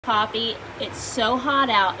Poppy, it's so hot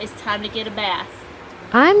out. It's time to get a bath.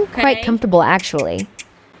 I'm quite comfortable, actually.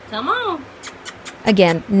 Come on.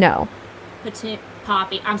 Again, no.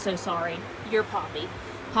 Poppy, I'm so sorry. You're Poppy.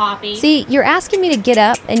 Poppy. See, you're asking me to get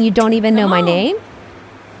up and you don't even know my name?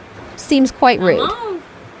 Seems quite rude. Come on.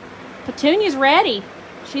 Petunia's ready.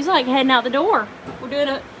 She's like heading out the door. We're doing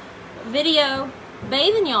a video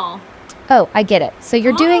bathing y'all. Oh, I get it. So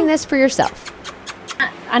you're doing this for yourself.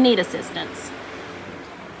 I need assistance.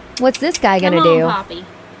 What's this guy gonna Come on, do? Poppy.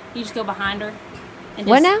 You just go behind her. And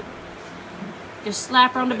What now? Just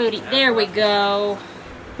slap her on the booty. There we go.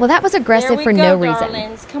 Well, that was aggressive for no reason.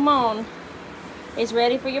 Darlings. Come on. It's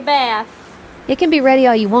ready for your bath. It can be ready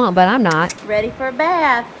all you want, but I'm not. Ready for a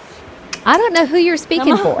bath. I don't know who you're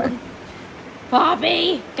speaking for.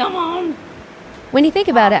 Poppy, come on. When you think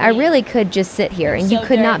about it, I really could just sit here and you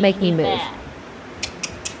could not make me move.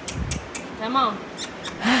 Come on.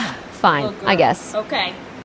 Fine, I guess. Okay.